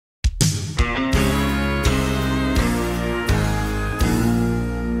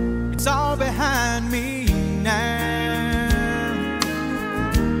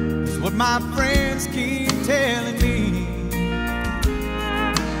My friends keep telling me,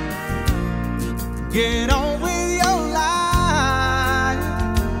 get on with your life,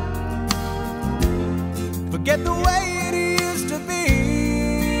 forget the way it used to be.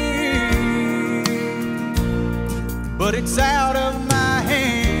 But it's out of my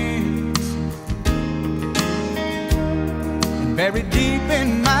hands and buried deep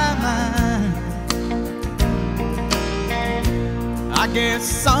in my mind. I guess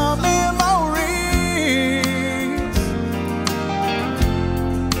some memories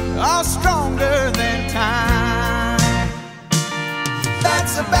are stronger than time.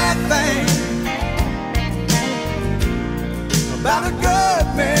 That's a bad thing about a good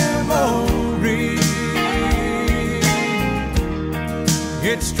memory.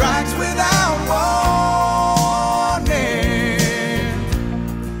 It strikes without warning,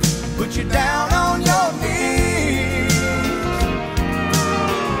 put you down on your knees,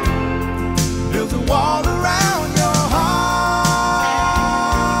 builds a wall around your heart.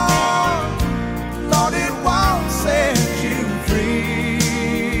 Lord, it won't set you free.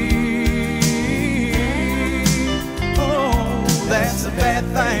 Oh, that's a bad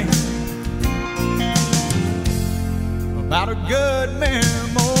thing about a good memory.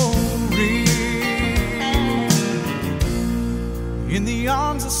 In the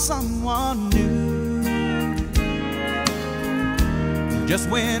arms of someone new, just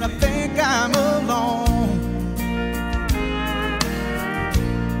when I think I'm alone,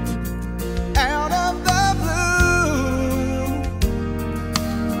 out of the blue,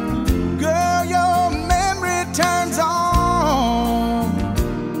 girl, your memory turns on.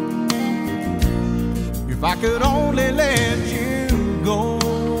 If I could only let you go,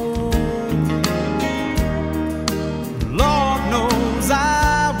 Lord knows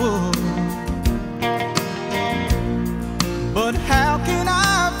I would. But how can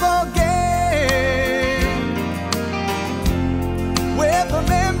I forget with a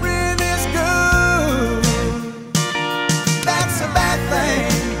memory this good? That's a bad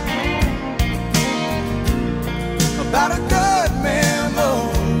thing about a good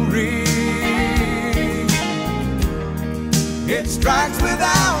memory. It strikes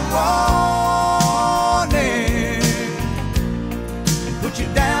without warning.